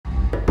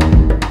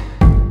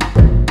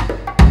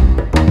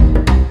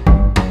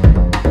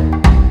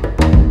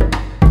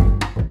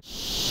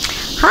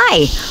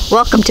Hi,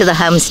 welcome to the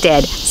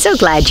homestead. So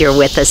glad you're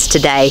with us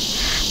today.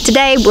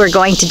 Today we're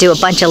going to do a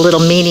bunch of little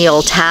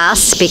menial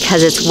tasks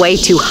because it's way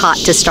too hot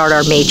to start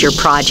our major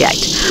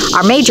project.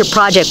 Our major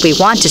project we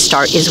want to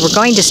start is we're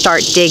going to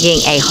start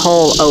digging a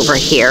hole over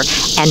here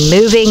and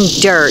moving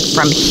dirt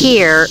from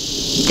here,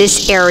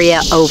 this area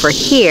over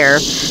here,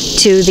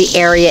 to the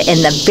area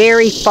in the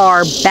very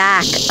far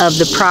back of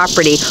the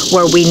property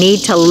where we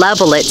need to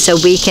level it so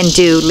we can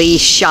do Lee's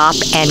shop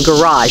and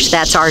garage.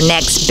 That's our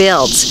next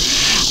builds.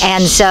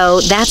 And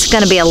so that's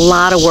going to be a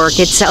lot of work.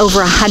 It's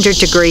over 100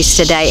 degrees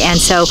today, and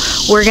so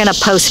we're going to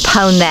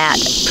postpone that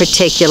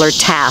particular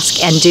task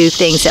and do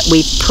things that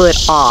we put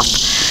off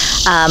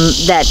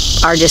that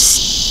are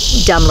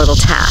just dumb little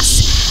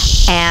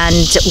tasks.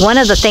 And one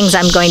of the things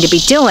I'm going to be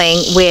doing,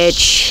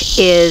 which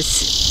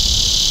is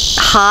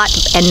hot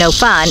and no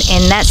fun,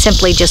 and that's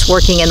simply just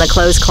working in the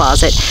clothes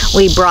closet.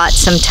 We brought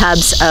some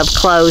tubs of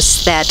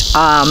clothes that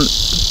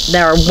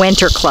are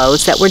winter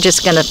clothes that we're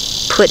just going to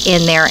put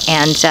in there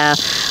and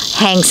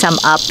hang some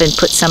up and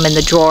put some in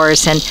the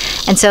drawers, and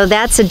so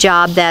that's a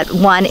job that,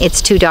 one,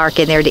 it's too dark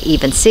in there to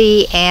even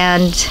see,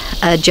 and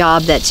a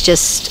job that's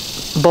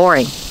just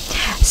boring.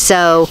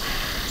 So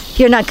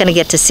you're not going to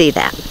get to see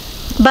that.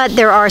 But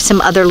there are some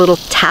other little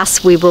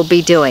tasks we will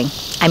be doing.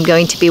 I'm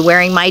going to be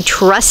wearing my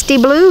trusty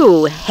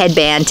blue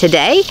headband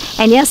today,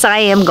 and yes, I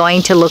am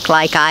going to look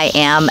like I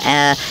am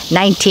a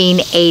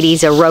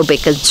 1980s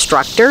aerobic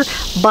instructor,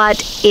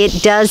 but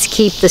it does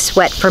keep the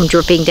sweat from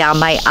dripping down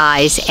my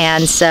eyes.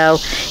 And so,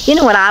 you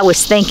know what I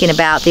was thinking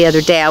about the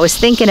other day? I was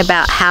thinking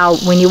about how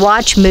when you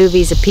watch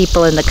movies of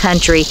people in the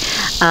country,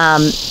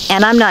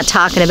 and I'm not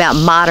talking about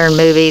modern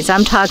movies,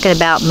 I'm talking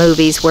about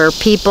movies where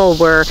people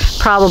were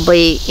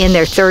probably in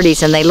their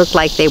 30s and they looked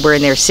like they were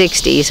in their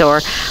 60s,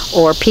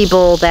 or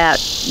people that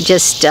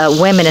just,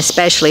 women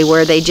especially,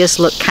 where they just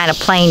look kind of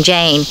plain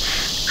Jane.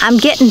 I'm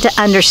getting to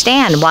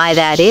understand why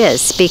that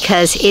is,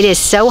 because it is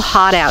so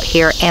hot out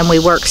here and we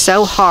work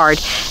so hard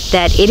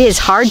that it is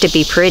hard to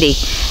be pretty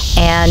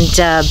and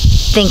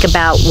think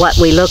about what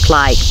we look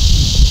like.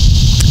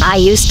 I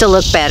used to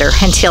look better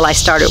until I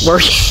started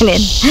working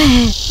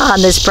on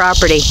this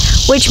property,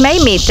 which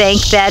made me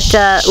think that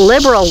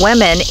liberal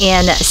women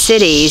in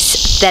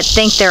cities that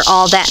think they're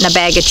all that in a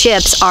bag of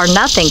chips are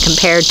nothing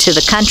compared to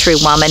the country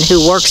woman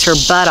who works her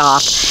butt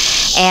off.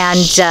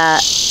 And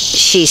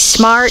she's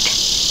smart,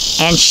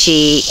 and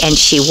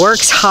she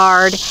works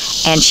hard,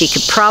 and she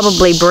could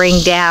probably bring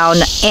down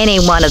any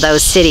one of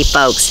those city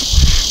folks.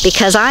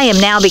 Because I am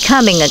now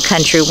becoming a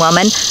country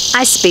woman,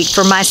 I speak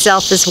for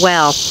myself as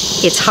well.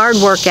 It's hard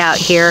work out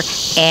here,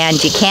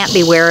 and you can't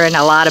be wearing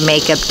a lot of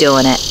makeup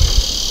doing it.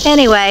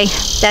 Anyway,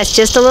 that's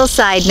just a little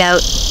side note.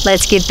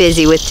 Let's get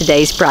busy with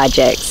today's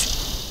projects.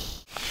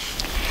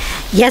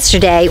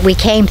 Yesterday, we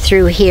came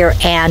through here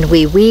and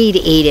we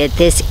weed-eated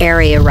this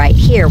area right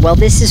here. Well,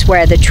 this is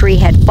where the tree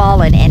had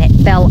fallen, and it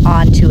fell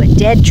onto a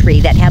dead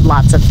tree that had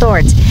lots of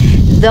thorns.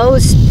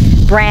 Those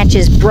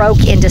branches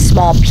broke into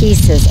small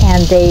pieces,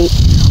 and they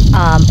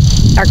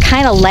are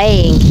kind of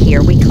laying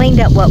here. We cleaned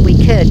up what we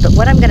could, but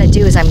what I'm going to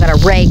do is I'm going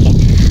to rake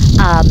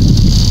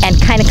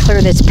and kind of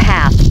clear this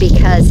path,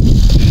 because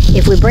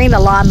if we bring the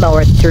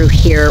lawnmower through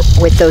here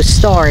with those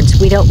thorns,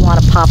 we don't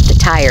want to pop the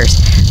tires.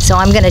 So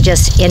I'm going to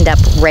just end up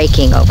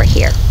raking over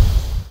here.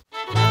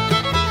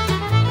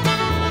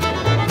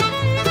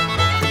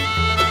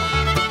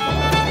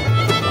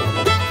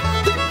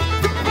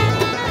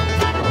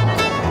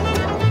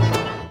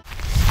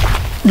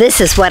 This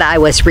is what I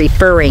was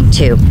referring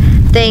to.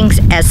 Things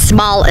as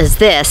small as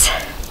this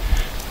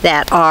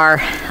that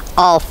are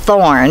all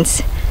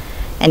thorns,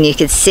 and you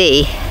can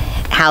see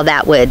how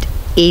that would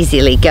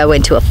easily go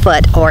into a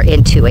foot or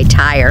into a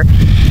tire.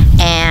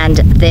 And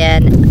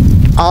then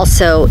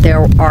also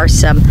there are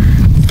some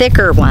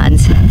thicker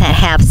ones that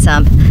have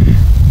some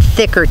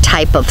thicker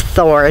type of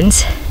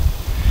thorns,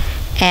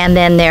 and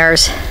then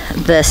there's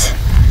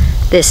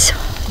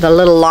the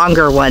little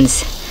longer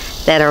ones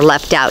that are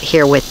left out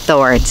here with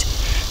thorns.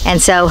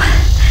 And so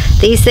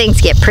these things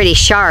get pretty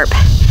sharp.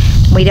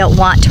 We don't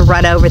want to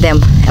run over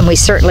them, and we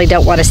certainly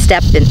don't want to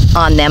step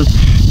on them.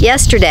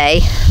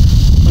 Yesterday,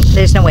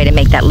 there's no way to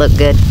make that look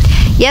good.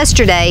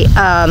 Yesterday,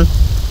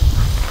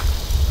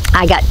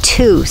 I got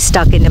two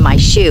stuck into my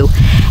shoe,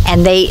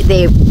 and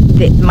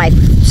my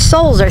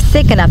soles are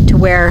thick enough to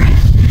where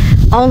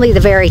only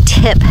the very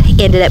tip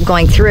ended up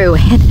going through.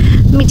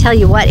 And let me tell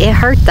you what, it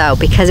hurt though,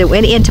 because it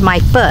went into my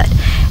foot.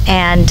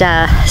 And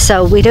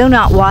so we do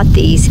not want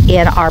these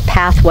in our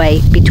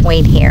pathway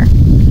between here.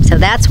 So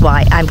that's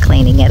why I'm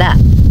cleaning it up.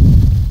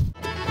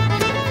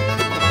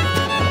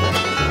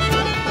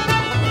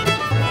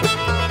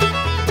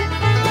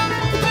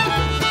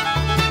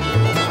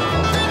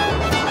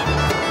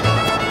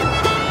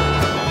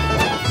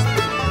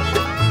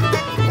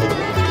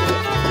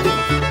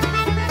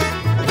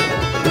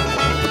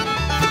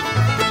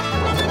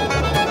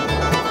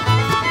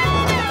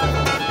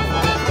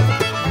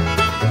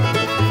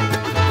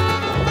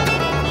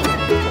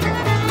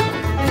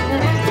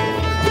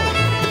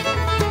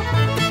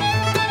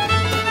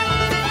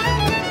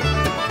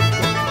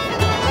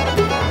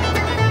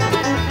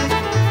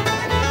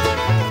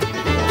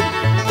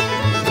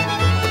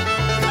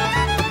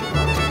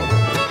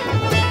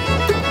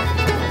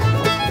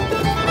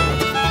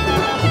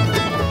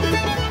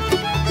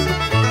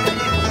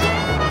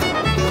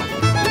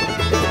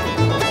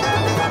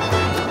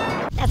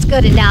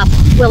 good enough.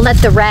 We'll let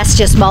the rest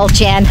just mulch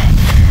in.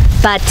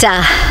 But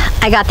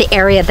I got the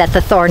area that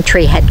the thorn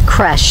tree had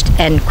crushed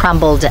and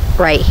crumbled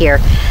right here.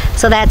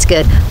 So that's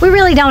good. We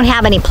really don't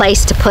have any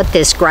place to put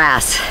this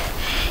grass.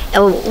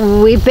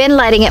 We've been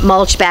letting it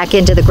mulch back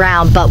into the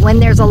ground, but when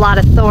there's a lot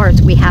of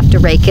thorns, we have to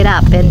rake it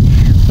up. And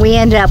we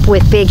ended up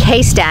with big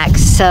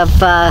haystacks of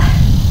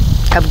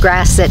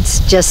grass that's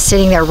just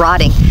sitting there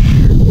rotting.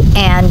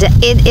 And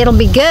it'll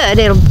be good.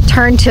 It'll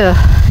turn to,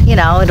 you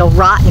know, it'll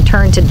rot and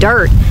turn to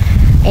dirt.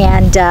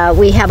 And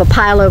we have a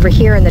pile over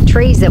here in the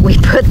trees that we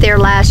put there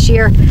last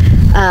year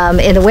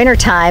in the winter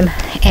time,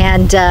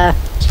 and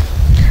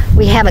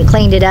we haven't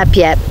cleaned it up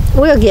yet.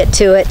 We'll get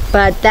to it,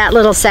 but that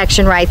little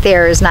section right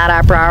there is not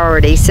our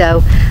priority,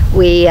 so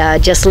we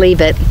just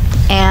leave it.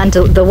 And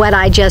the what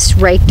I just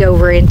raked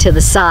over into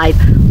the side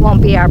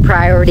won't be our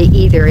priority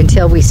either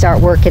until we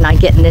start working on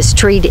getting this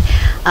tree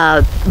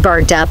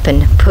burnt up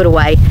and put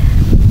away.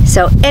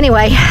 So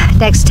anyway,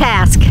 next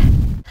task.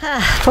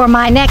 For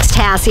my next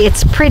task,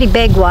 it's a pretty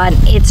big one.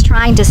 It's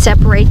trying to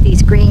separate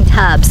these green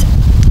tubs.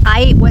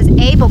 I was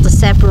able to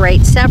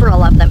separate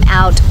several of them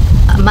out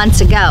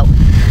months ago,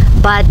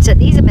 but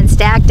these have been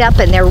stacked up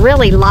and they're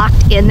really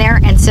locked in there,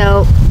 and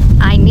so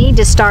I need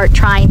to start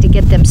trying to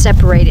get them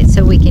separated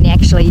so we can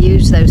actually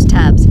use those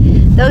tubs.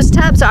 Those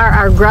tubs are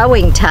our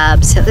growing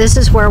tubs. This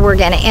is where we're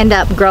going to end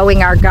up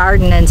growing our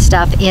garden and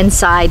stuff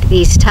inside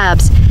these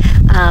tubs.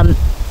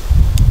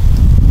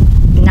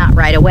 Not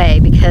right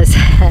away because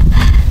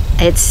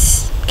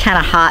it's kind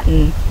of hot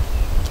and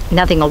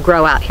nothing will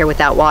grow out here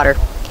without water.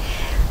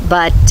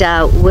 But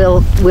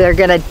we're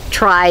going to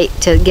try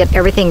to get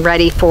everything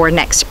ready for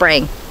next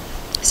spring.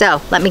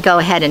 So let me go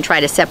ahead and try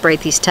to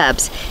separate these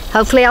tubs.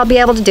 Hopefully I'll be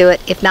able to do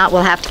it. If not,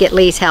 we'll have to get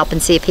Lee's help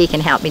and see if he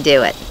can help me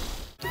do it.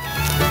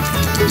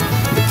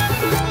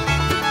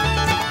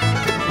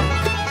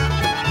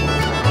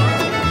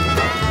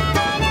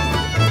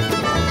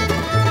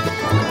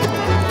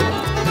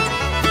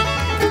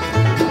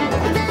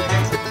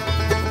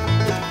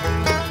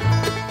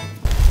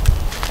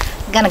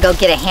 I'm gonna go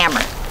get a hammer.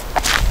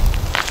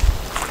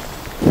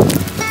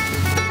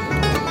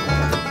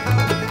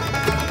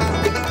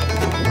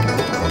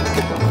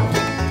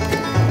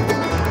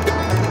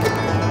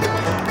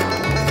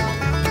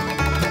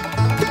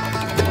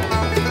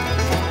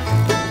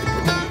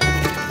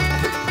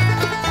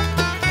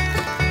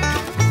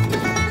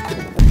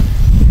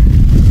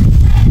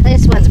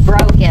 This one's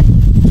broken.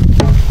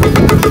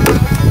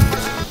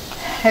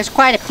 There's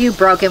quite a few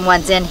broken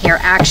ones in here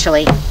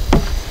actually.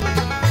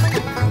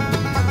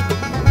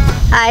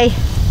 Hi.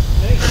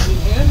 Hey, need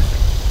a hand?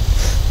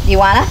 You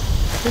wanna?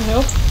 Can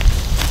help.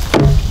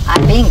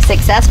 I'm being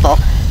successful.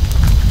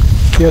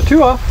 You got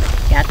two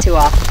off. Got two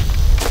off.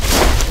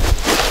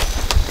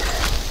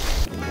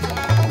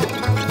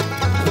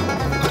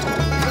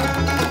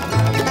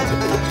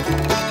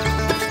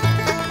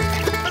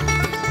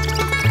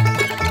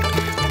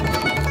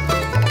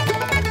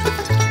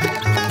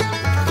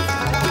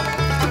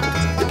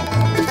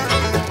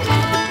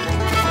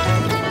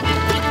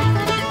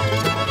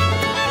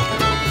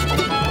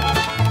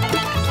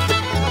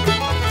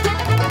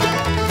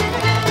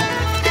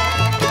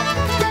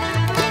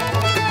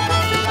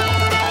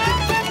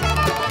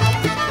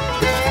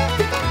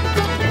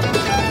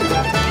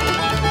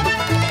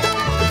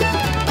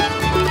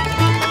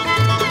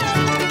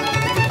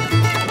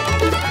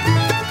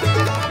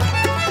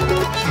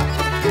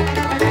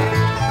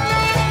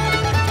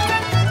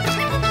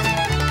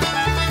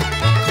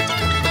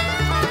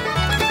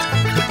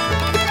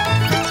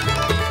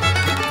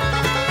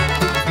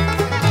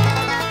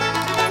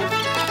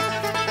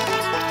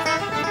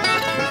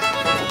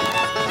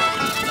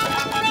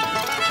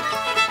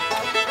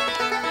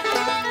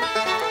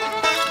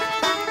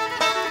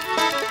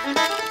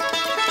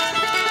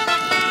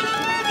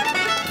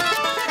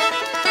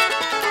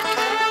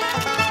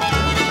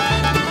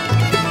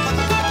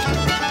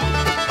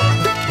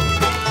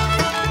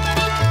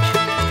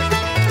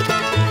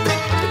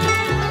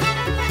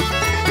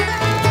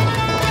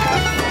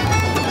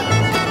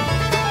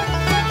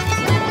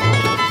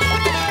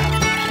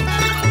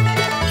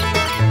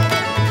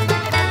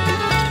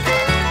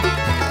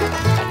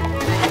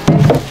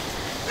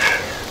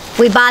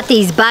 We bought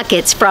these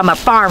buckets from a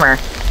farmer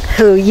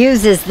who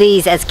uses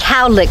these as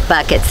cow lick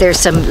buckets. There's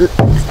some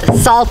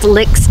salt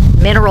licks,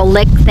 mineral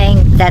lick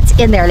thing that's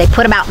in there. They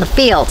put them out in the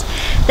field.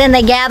 Then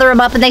they gather them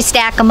up and they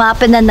stack them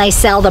up and then they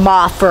sell them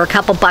off for a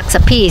couple bucks a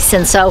piece.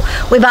 And so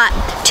we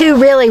bought two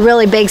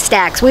really big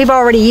stacks. We've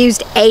already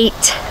used 8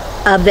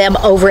 of them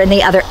over in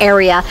the other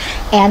area,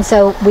 and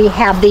so we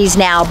have these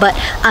now. But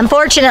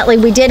unfortunately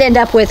we did end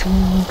up with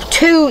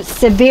 2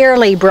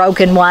 severely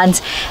broken ones,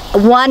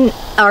 1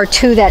 or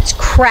 2 that's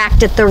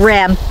cracked at the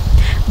rim,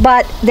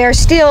 but they're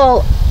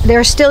still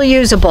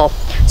usable.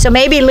 So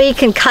maybe Lee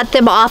can cut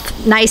them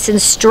off nice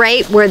and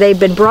straight where they've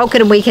been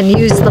broken and we can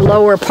use the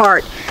lower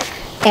part.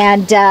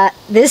 And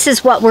this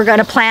is what we're going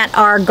to plant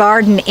our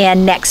garden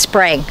in next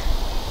spring.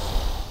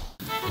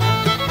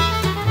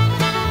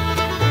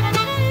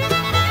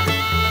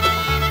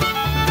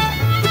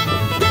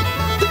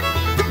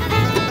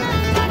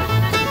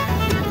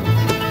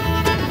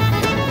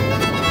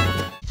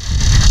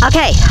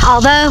 Okay,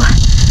 although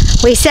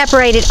we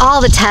separated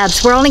all the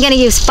tubs, we're only going to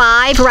use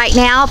 5 right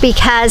now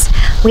because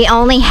we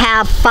only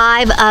have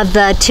 5 of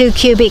the 2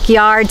 cubic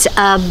yards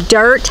of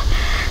dirt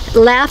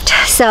left,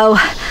 so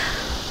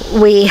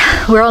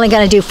we're only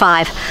going to do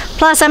 5.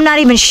 Plus, I'm not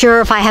even sure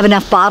if I have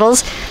enough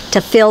bottles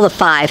to fill the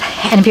 5.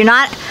 And if you're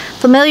not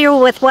familiar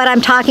with what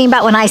I'm talking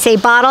about when I say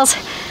bottles,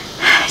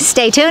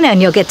 stay tuned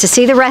and you'll get to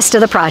see the rest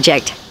of the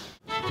project.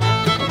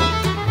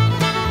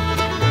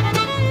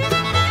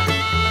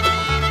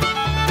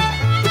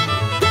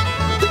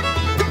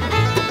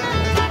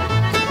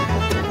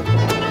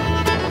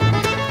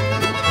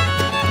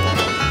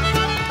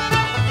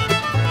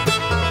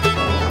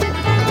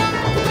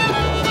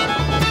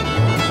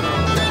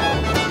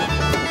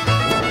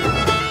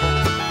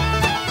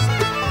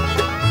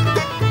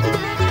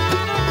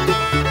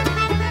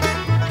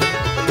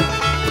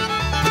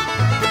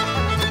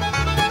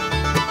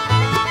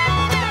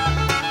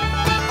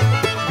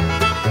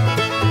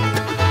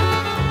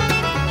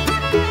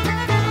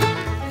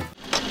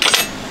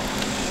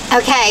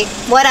 Okay,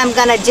 what I'm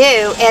going to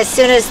do as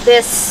soon as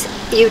this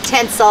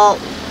utensil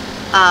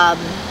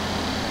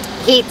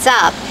heats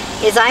up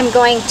is I'm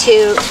going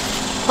to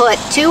put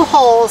 2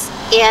 holes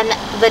in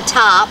the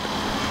top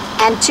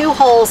and 2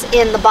 holes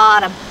in the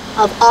bottom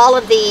of all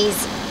of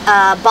these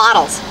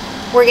bottles.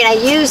 We're going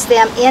to use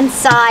them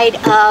inside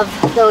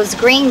of those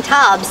green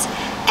tubs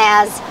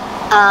as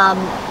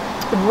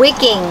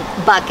wicking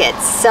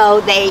buckets,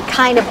 so they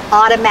kind of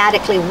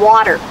automatically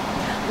water.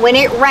 When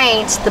it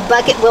rains, the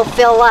bucket will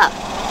fill up.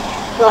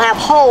 We'll have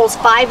holes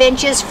 5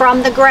 inches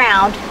from the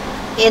ground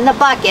in the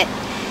bucket,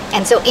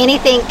 and so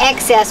anything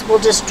excess will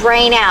just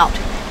drain out.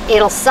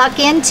 It'll suck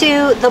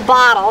into the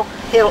bottle,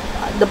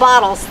 the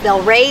bottles,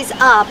 they'll raise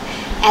up,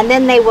 and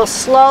then they will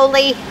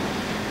slowly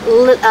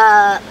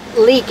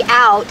leak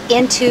out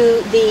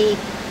into the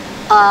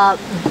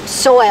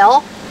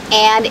soil,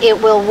 and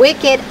it will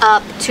wick it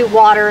up to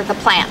water the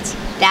plants.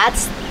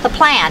 That's the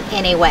plan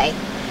anyway.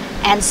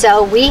 And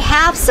so we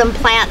have some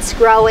plants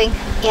growing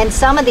in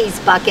some of these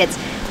buckets.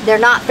 They're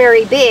not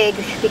very big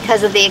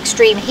because of the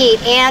extreme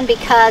heat and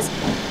because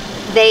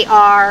they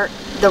are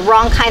the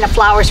wrong kind of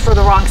flowers for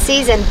the wrong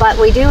season, but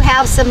we do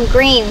have some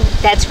green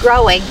that's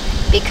growing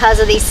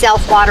because of these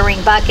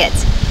self-watering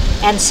buckets.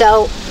 And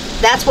so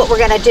that's what we're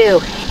going to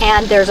do.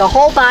 And there's a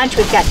whole bunch.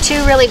 We've got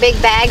 2 really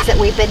big bags that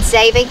we've been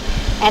saving,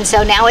 and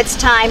so now it's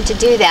time to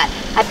do that.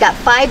 I've got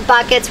 5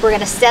 buckets. We're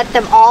going to set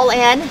them all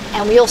in,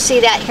 and we'll see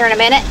that here in a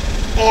minute.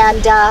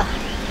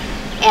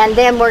 And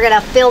then we're going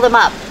to fill them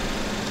up.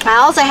 I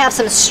also have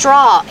some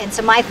straw, and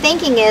so my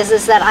thinking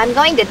is that I'm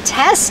going to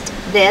test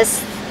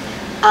this.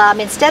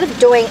 Instead of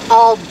doing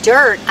all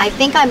dirt, I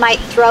think I might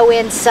throw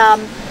in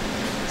some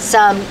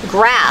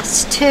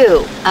grass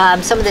too,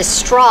 some of this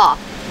straw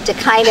to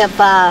kind of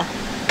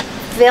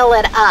fill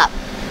it up.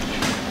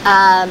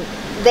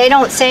 They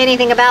don't say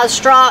anything about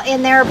straw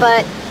in there,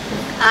 but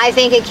I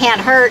think it can't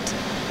hurt.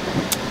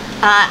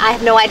 I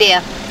have no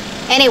idea.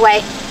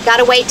 Anyway,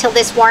 gotta wait till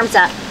this warms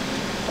up.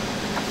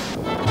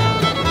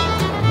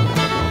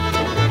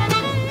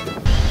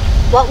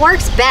 What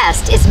works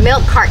best is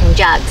milk carton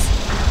jugs,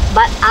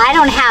 but I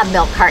don't have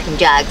milk carton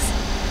jugs.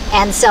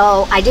 And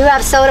so I do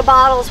have soda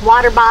bottles,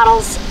 water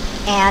bottles,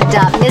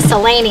 and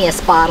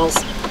miscellaneous bottles.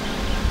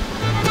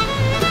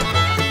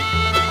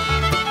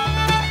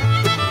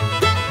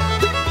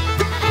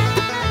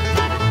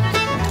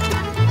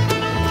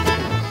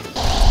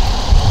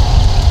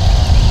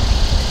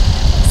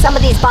 Some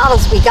of these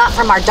bottles we got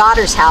from our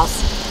daughter's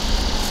house.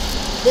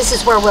 This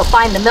is where we'll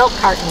find the milk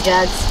carton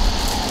jugs.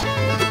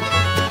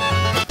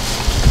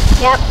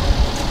 Yep.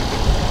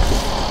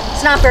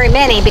 It's not very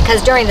many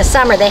because during the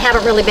summer they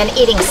haven't really been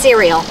eating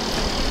cereal.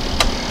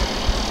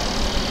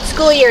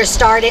 School year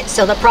started,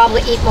 so they'll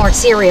probably eat more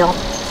cereal.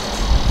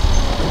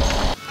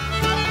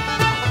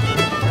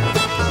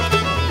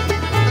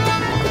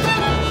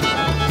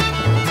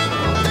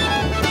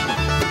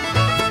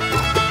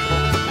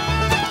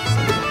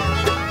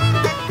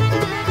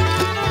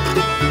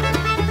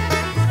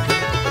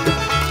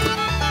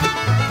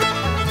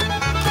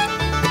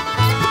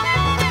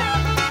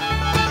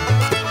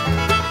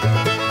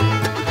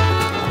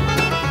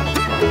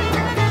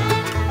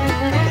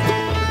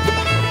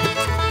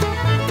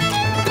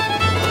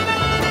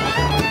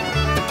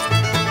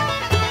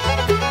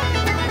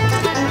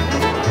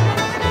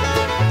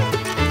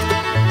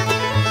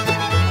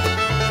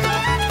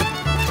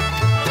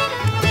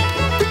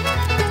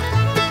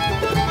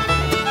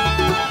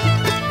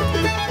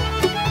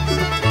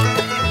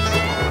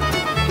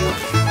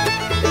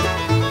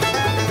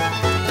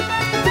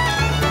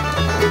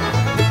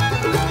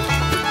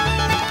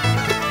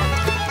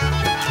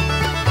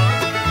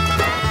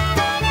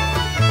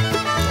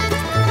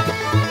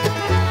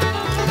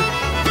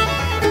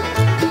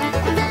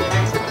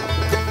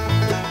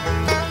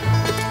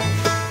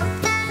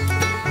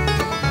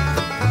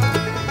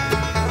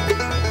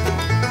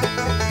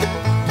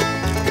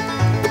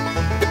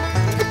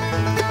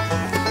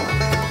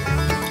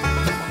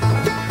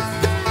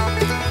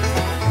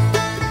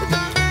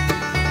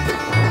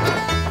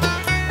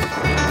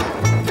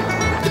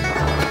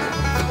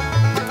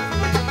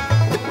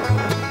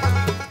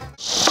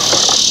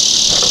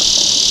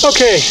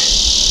 Okay,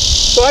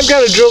 so I've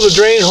got to drill the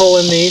drain hole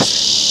in these.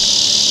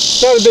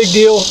 It's not a big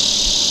deal.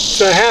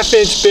 It's a 1/2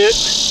 inch bit,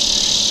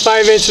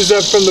 5 inches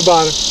up from the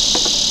bottom.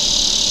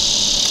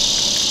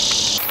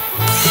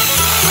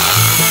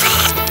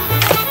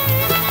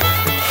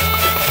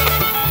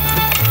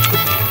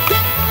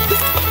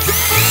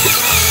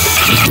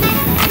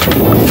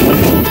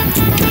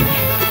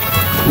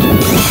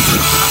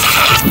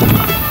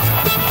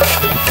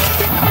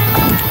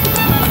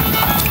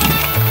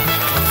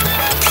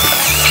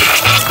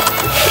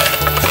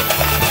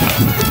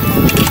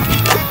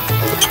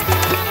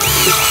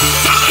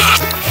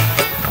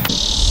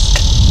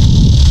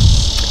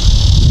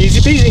 Easy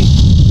peasy.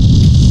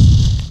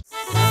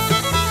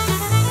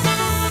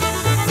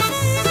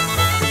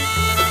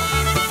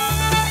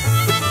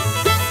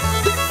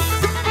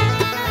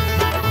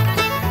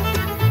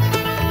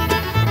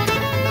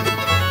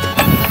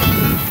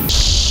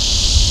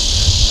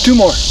 Two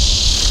more.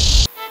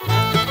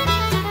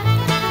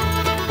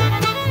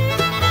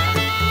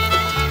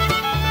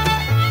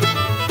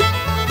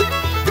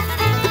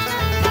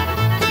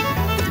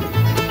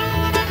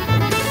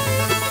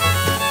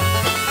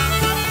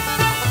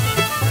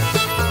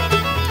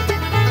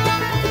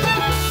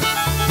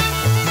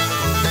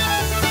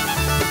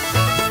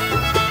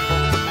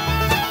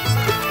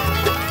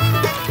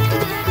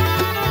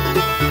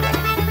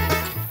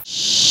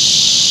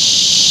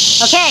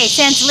 Okay,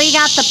 since Lee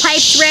got the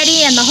pipes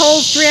ready and the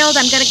holes drilled,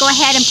 I'm going to go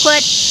ahead and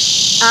put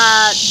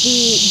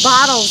the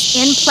bottles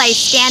in place,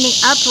 standing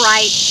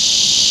upright,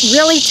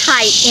 really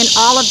tight in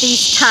all of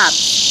these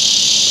tubs.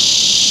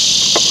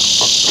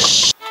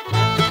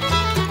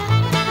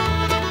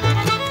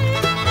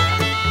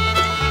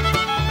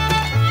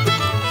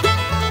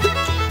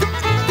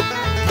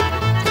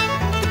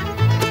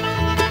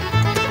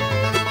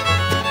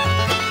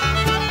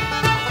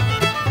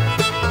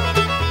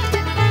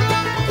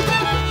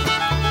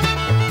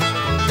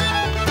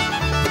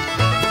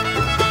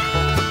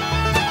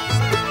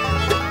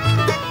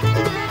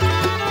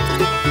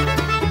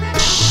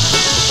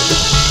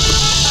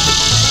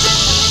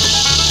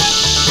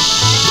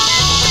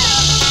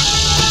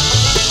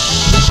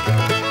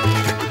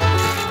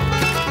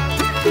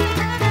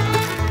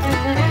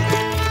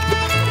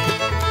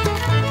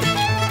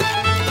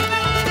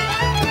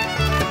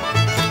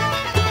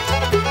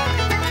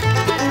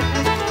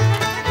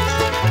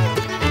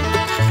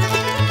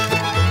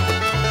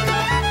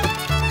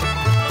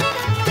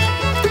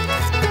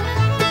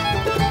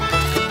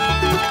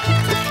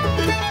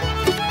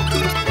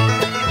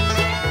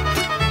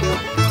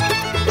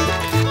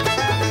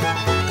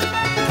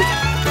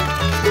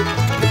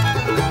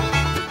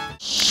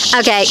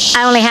 Okay,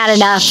 I only had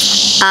enough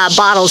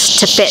bottles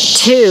to fit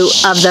 2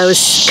 of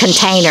those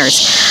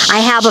containers. I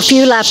have a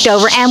few left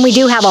over, and we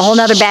do have a whole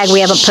nother bag we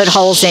haven't put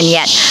holes in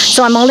yet.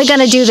 So I'm only going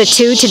to do the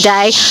 2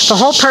 today. The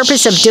whole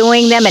purpose of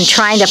doing them and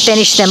trying to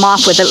finish them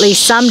off with at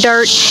least some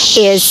dirt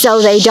is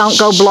so they don't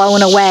go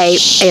blowing away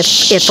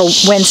if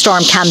a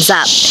windstorm comes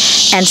up.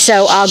 And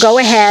so I'll go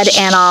ahead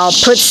and I'll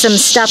put some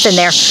stuff in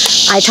there.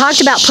 I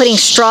talked about putting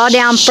straw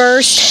down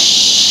first,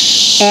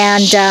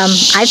 and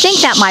I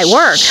think that might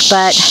work,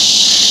 but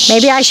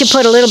maybe I should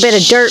put a little bit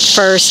of dirt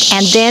first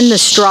and then the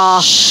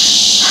straw.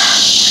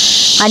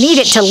 I need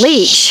it to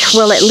leach.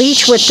 Will it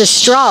leach with the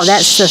straw?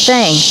 That's the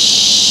thing.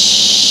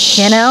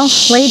 You know,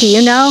 Lee, do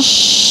you know?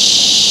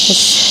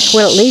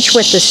 Will it leach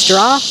with the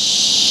straw? I would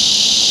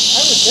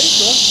think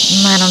so.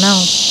 I don't know. I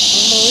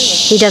don't know either.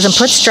 He doesn't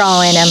put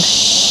straw in him.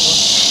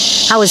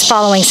 I was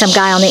following some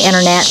guy on the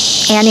internet.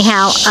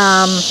 Anyhow,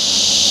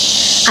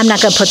 I'm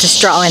not going to put the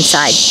straw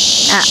inside.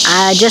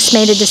 I just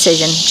made a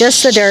decision.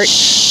 Just the dirt.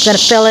 I'm going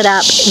to fill it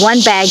up.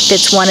 1 bag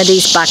fits 1 of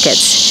these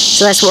buckets.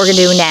 So that's what we're going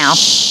to do now.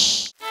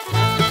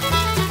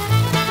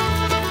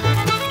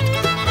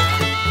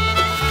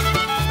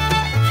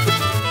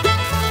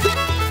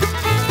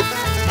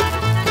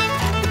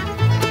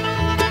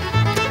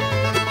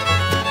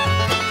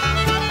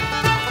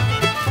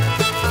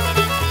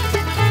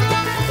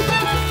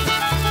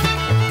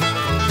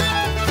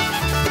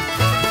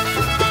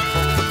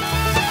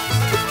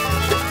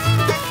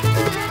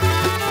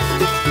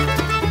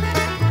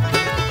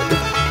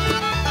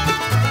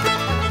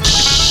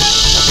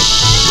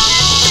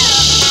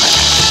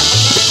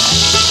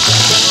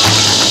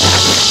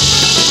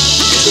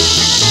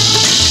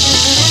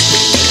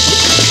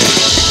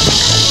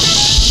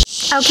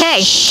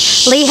 Okay,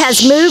 Lee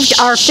has moved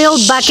our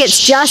filled buckets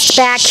just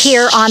back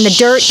here on the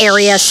dirt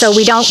area so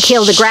we don't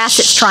kill the grass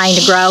it's trying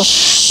to grow.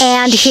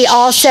 And he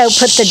also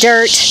put the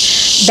dirt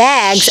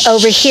bags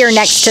over here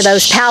next to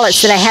those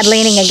pallets that I had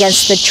leaning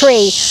against the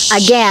tree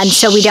again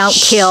so we don't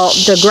kill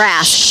the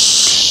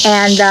grass.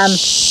 And,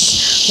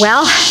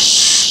 well,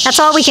 that's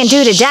all we can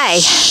do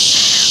today.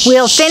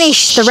 We'll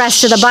finish the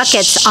rest of the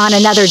buckets on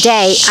another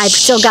day. I've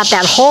still got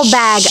that whole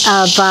bag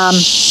of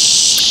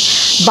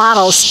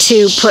bottles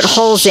to put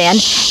holes in,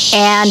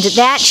 and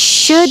that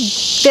should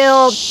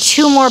fill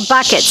 2 more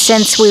buckets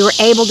since we were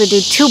able to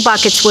do 2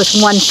 buckets with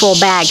 1 full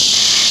bag.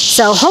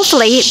 So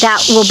hopefully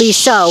that will be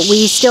so.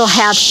 We still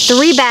have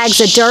 3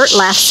 bags of dirt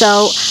left,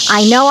 so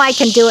I know I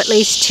can do at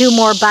least 2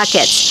 more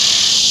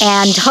buckets.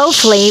 And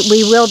hopefully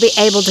we will be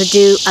able to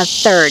do a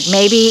third.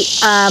 Maybe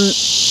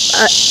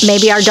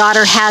maybe our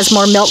daughter has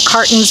more milk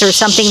cartons or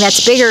something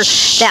that's bigger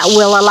that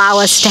will allow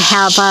us to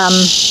have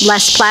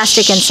less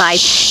plastic inside.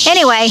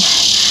 Anyway,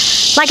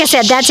 like I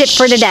said, that's it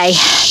for today.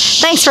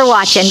 Thanks for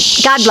watching.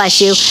 God bless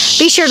you.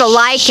 Be sure to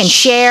like and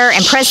share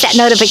and press that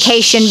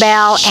notification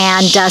bell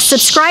and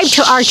subscribe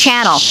to our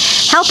channel.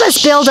 Help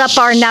us build up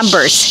our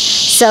numbers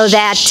so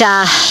that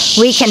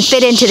we can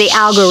fit into the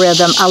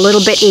algorithm a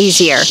little bit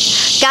easier.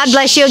 God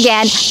bless you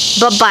again.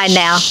 Bye-bye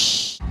now.